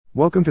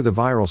Welcome to the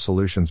Viral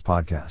Solutions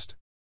Podcast.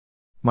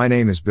 My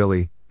name is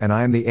Billy, and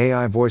I am the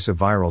AI voice of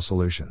Viral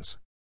Solutions.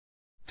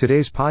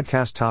 Today's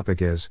podcast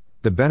topic is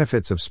the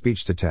benefits of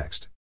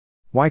speech-to-text.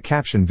 Why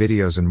caption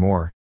videos and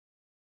more.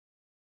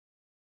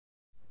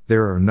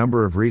 There are a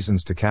number of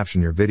reasons to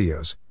caption your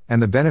videos,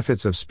 and the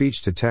benefits of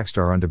speech-to-text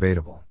are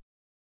undebatable.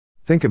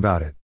 Think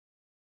about it.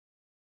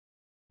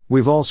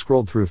 We've all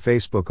scrolled through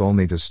Facebook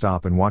only to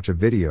stop and watch a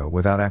video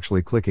without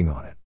actually clicking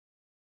on it.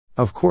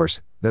 Of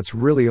course, that's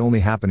really only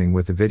happening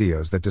with the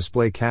videos that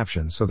display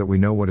captions so that we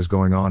know what is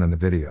going on in the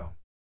video.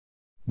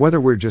 Whether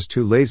we're just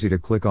too lazy to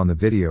click on the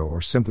video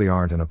or simply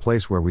aren't in a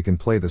place where we can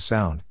play the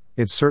sound,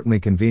 it's certainly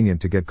convenient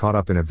to get caught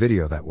up in a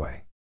video that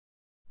way.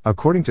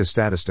 According to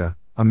Statista,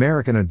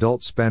 American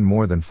adults spend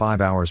more than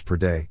 5 hours per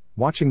day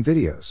watching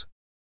videos.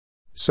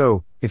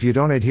 So, if you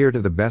don't adhere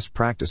to the best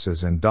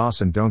practices and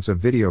do's and don'ts of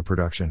video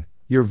production,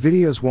 your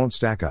videos won't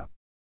stack up.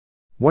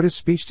 What is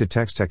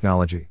speech-to-text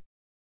technology?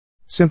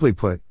 Simply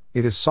put,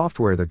 it is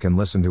software that can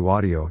listen to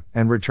audio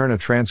and return a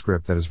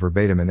transcript that is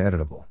verbatim and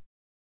editable.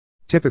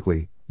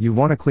 Typically, you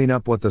want to clean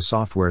up what the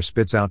software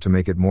spits out to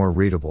make it more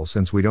readable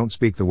since we don't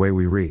speak the way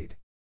we read.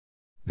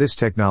 This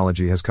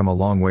technology has come a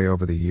long way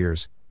over the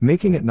years,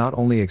 making it not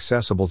only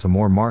accessible to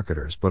more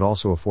marketers but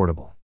also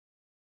affordable.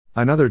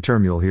 Another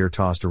term you'll hear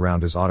tossed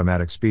around is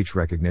automatic speech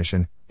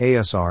recognition,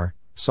 ASR,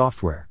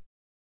 software.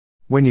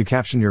 When you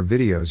caption your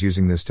videos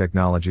using this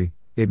technology,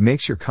 it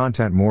makes your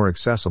content more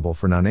accessible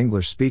for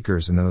non-English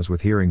speakers and those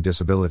with hearing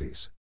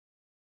disabilities.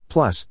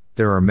 Plus,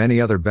 there are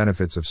many other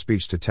benefits of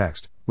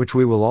speech-to-text, which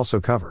we will also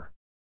cover.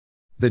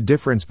 The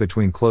difference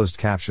between closed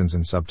captions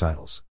and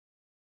subtitles.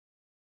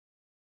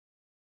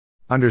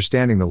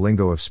 Understanding the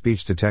lingo of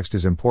speech-to-text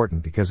is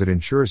important because it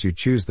ensures you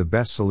choose the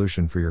best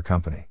solution for your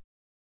company.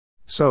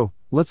 So,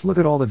 let's look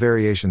at all the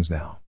variations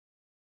now.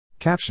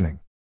 Captioning.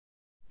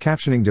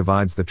 Captioning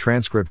divides the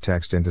transcript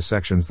text into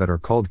sections that are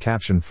called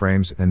caption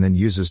frames and then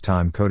uses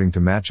time coding to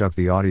match up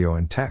the audio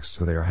and text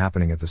so they are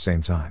happening at the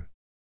same time.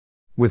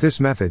 With this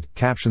method,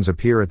 captions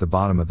appear at the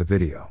bottom of the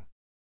video.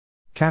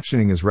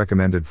 Captioning is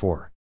recommended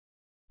for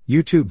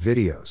YouTube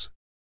videos,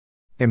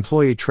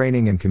 employee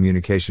training and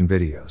communication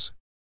videos,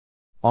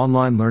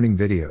 online learning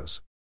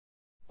videos,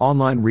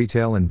 online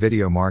retail and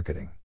video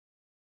marketing,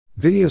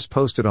 videos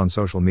posted on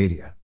social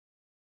media,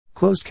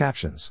 closed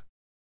captions.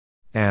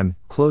 And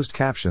closed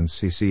captions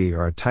 (CC)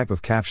 are a type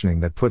of captioning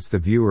that puts the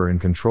viewer in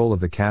control of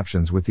the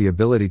captions with the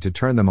ability to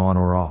turn them on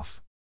or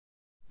off.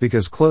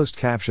 Because closed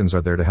captions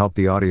are there to help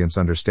the audience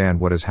understand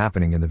what is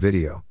happening in the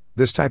video,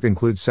 this type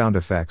includes sound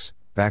effects,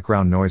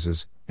 background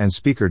noises, and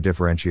speaker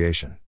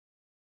differentiation.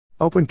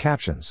 Open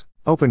captions.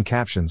 Open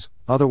captions,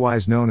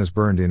 otherwise known as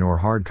burned-in or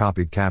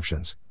hard-copied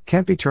captions,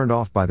 can't be turned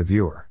off by the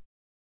viewer.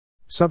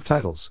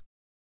 Subtitles.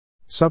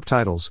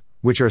 Subtitles,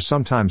 which are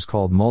sometimes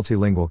called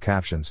multilingual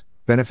captions,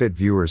 benefit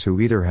viewers who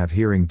either have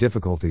hearing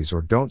difficulties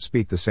or don't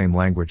speak the same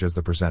language as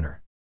the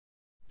presenter.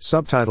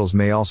 Subtitles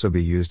may also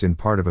be used in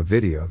part of a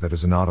video that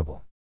is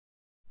inaudible.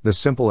 The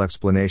simple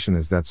explanation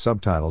is that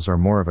subtitles are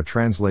more of a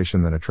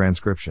translation than a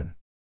transcription.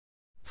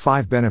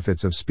 5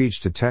 benefits of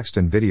speech-to-text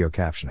and video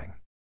captioning.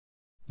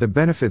 The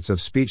benefits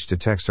of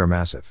speech-to-text are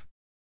massive.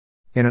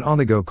 In an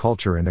on-the-go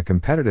culture and a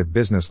competitive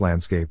business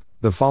landscape,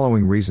 the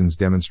following reasons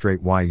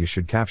demonstrate why you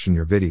should caption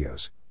your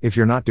videos, if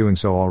you're not doing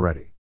so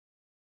already.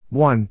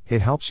 1.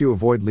 It helps you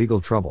avoid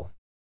legal trouble.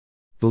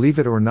 Believe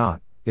it or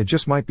not, it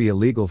just might be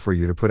illegal for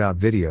you to put out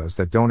videos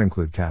that don't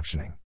include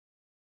captioning.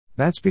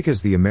 That's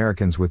because the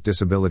Americans with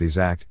Disabilities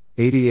Act,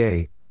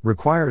 ADA,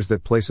 requires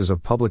that places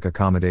of public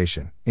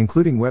accommodation,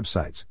 including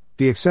websites,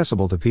 be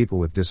accessible to people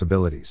with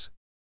disabilities.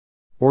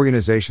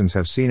 Organizations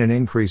have seen an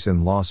increase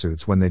in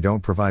lawsuits when they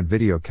don't provide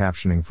video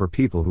captioning for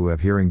people who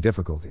have hearing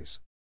difficulties.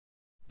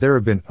 There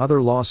have been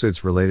other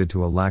lawsuits related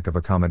to a lack of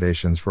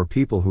accommodations for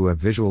people who have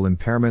visual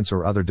impairments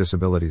or other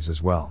disabilities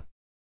as well.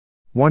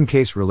 One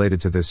case related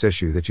to this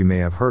issue that you may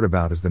have heard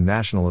about is the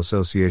National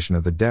Association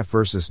of the Deaf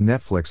versus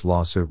Netflix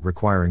lawsuit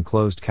requiring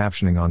closed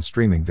captioning on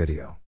streaming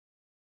video.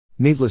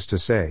 Needless to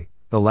say,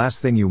 the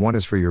last thing you want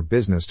is for your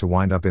business to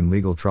wind up in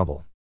legal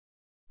trouble.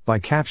 By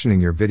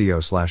captioning your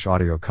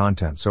video/audio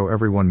content so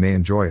everyone may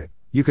enjoy it,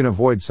 you can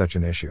avoid such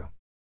an issue.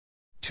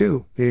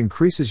 2. It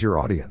increases your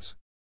audience.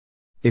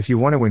 If you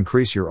want to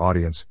increase your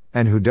audience,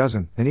 and who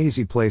doesn't, an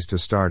easy place to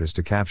start is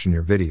to caption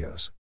your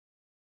videos.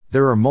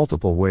 There are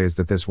multiple ways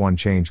that this one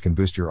change can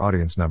boost your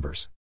audience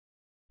numbers.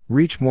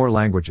 Reach more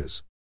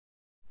languages.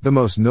 The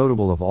most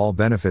notable of all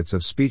benefits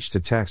of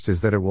speech-to-text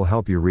is that it will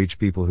help you reach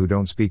people who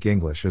don't speak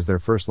English as their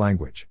first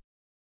language.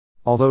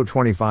 Although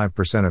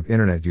 25% of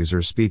internet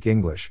users speak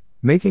English,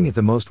 making it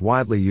the most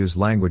widely used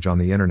language on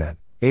the internet,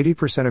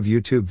 80% of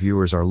YouTube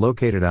viewers are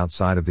located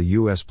outside of the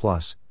US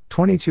plus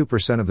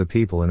 22% of the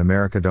people in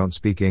America don't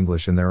speak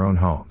English in their own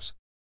homes.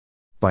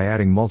 By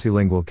adding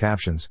multilingual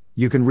captions,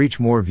 you can reach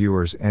more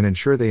viewers and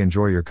ensure they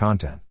enjoy your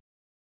content.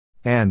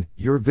 And,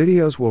 your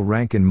videos will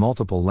rank in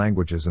multiple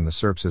languages in the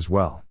SERPs as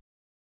well.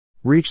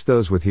 Reach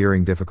those with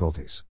hearing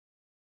difficulties.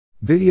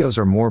 Videos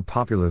are more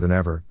popular than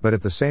ever, but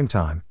at the same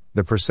time,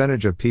 the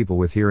percentage of people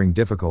with hearing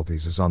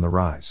difficulties is on the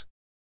rise.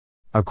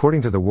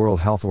 According to the World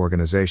Health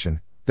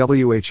Organization,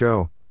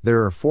 WHO,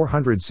 there are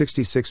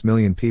 466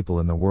 million people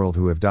in the world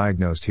who have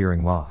diagnosed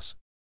hearing loss.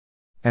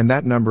 And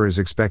that number is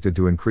expected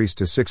to increase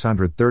to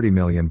 630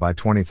 million by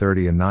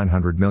 2030 and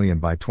 900 million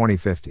by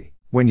 2050.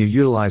 When you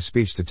utilize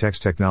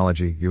speech-to-text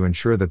technology, you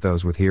ensure that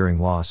those with hearing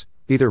loss,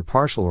 either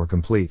partial or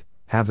complete,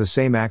 have the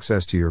same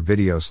access to your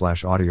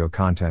video/audio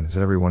content as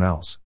everyone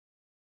else.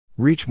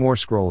 Reach more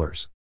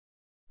scrollers.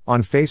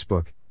 On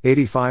Facebook,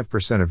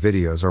 85% of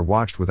videos are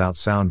watched without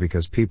sound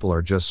because people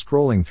are just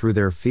scrolling through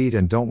their feed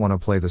and don't want to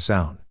play the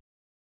sound.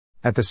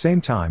 At the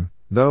same time,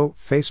 though,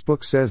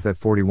 Facebook says that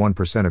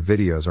 41% of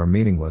videos are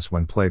meaningless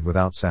when played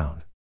without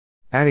sound.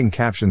 Adding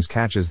captions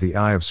catches the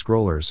eye of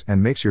scrollers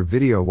and makes your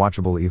video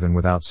watchable even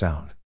without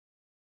sound.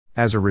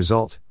 As a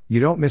result, you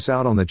don't miss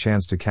out on the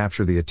chance to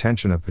capture the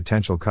attention of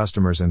potential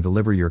customers and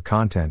deliver your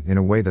content in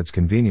a way that's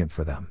convenient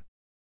for them.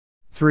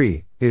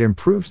 3. It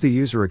improves the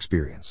user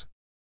experience.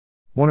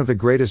 One of the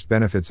greatest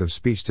benefits of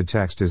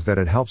speech-to-text is that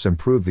it helps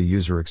improve the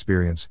user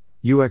experience,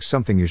 UX,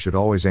 something you should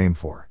always aim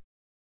for.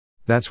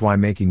 That's why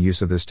making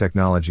use of this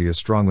technology is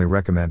strongly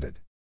recommended.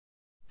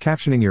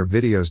 Captioning your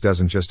videos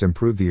doesn't just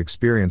improve the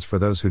experience for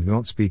those who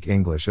don't speak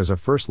English as a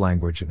first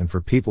language and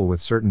for people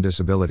with certain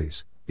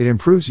disabilities, it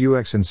improves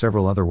UX in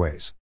several other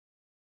ways.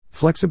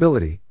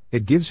 Flexibility,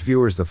 it gives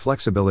viewers the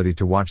flexibility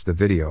to watch the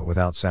video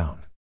without sound.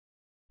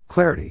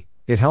 Clarity,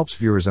 it helps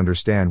viewers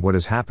understand what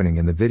is happening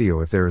in the video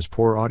if there is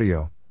poor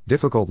audio,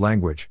 difficult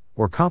language,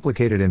 or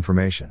complicated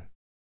information.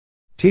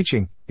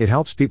 Teaching, it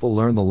helps people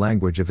learn the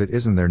language if it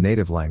isn't their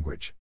native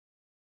language.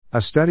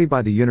 A study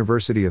by the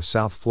University of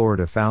South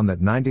Florida found that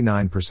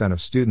 99%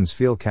 of students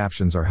feel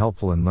captions are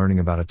helpful in learning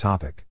about a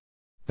topic.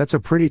 That's a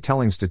pretty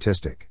telling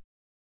statistic.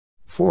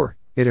 4.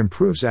 It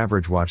improves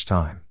average watch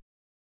time.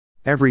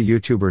 Every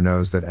YouTuber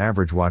knows that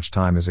average watch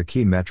time is a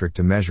key metric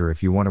to measure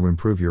if you want to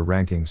improve your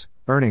rankings,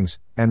 earnings,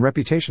 and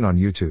reputation on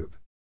YouTube.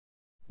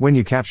 When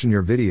you caption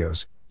your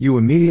videos, you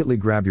immediately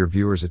grab your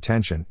viewers'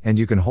 attention and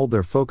you can hold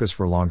their focus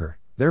for longer,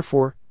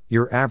 therefore,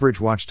 your average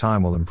watch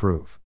time will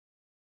improve.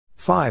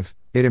 5.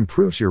 It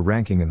improves your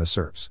ranking in the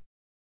SERPs.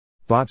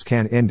 Bots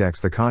can't index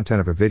the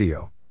content of a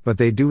video, but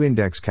they do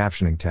index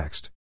captioning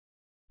text.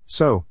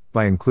 So,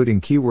 by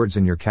including keywords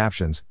in your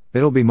captions,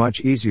 it'll be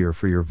much easier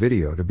for your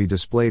video to be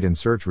displayed in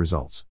search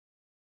results.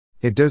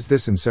 It does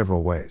this in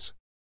several ways.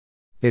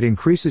 It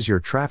increases your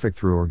traffic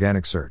through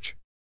organic search.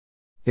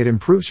 It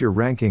improves your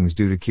rankings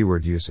due to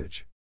keyword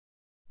usage.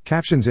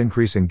 Captions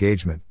increase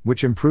engagement,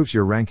 which improves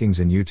your rankings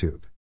in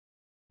YouTube.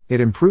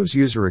 It improves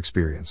user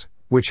experience,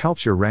 which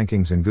helps your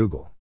rankings in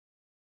Google.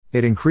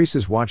 It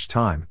increases watch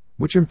time,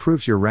 which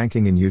improves your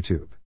ranking in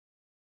YouTube.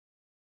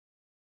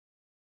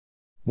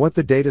 What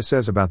the data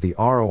says about the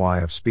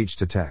ROI of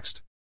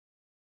speech-to-text.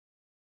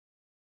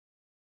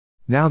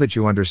 Now that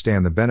you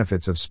understand the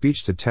benefits of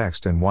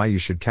speech-to-text and why you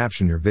should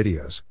caption your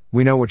videos,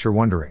 we know what you're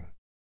wondering.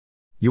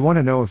 You want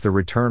to know if the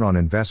return on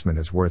investment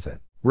is worth it.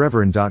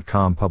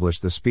 Reverend.com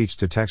published the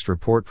speech-to-text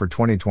report for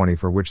 2020,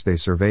 for which they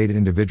surveyed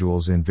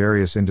individuals in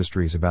various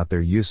industries about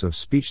their use of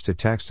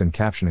speech-to-text and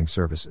captioning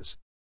services.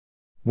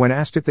 When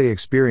asked if they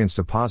experienced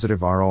a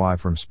positive ROI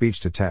from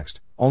speech-to-text,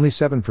 only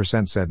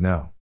 7% said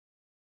no.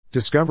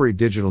 Discovery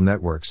Digital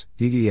Networks,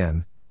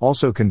 DDN,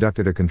 also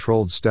conducted a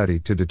controlled study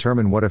to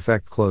determine what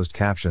effect closed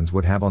captions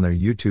would have on their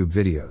YouTube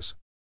videos.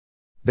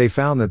 They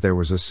found that there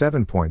was a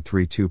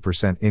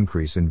 7.32%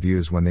 increase in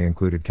views when they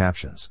included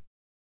captions.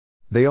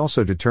 They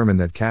also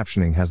determined that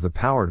captioning has the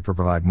power to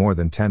provide more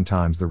than 10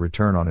 times the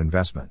return on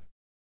investment.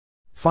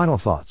 Final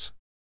thoughts.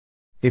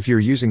 If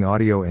you're using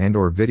audio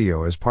and/or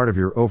video as part of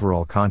your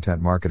overall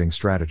content marketing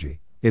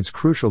strategy, it's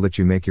crucial that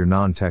you make your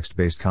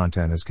non-text-based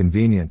content as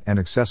convenient and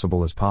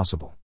accessible as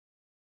possible.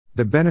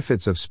 The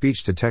benefits of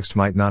speech-to-text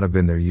might not have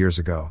been there years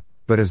ago,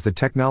 but as the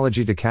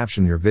technology to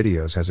caption your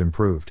videos has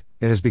improved,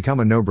 it has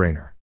become a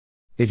no-brainer.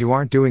 If you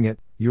aren't doing it,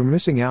 you're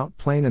missing out,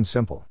 plain and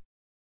simple.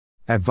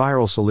 At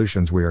Viral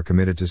Solutions, we are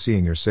committed to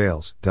seeing your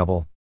sales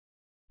double.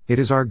 It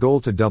is our goal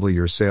to double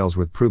your sales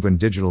with proven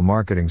digital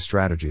marketing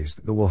strategies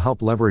that will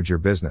help leverage your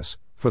business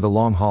for the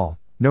long haul,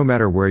 no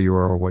matter where you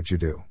are or what you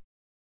do.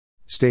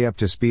 Stay up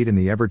to speed in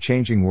the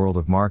ever-changing world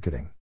of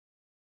marketing.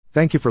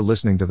 Thank you for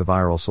listening to the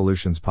Viral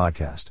Solutions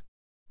podcast.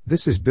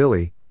 This is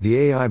Billy, the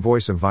AI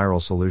voice of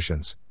Viral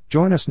Solutions.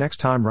 Join us next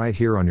time right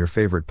here on your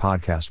favorite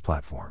podcast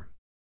platform.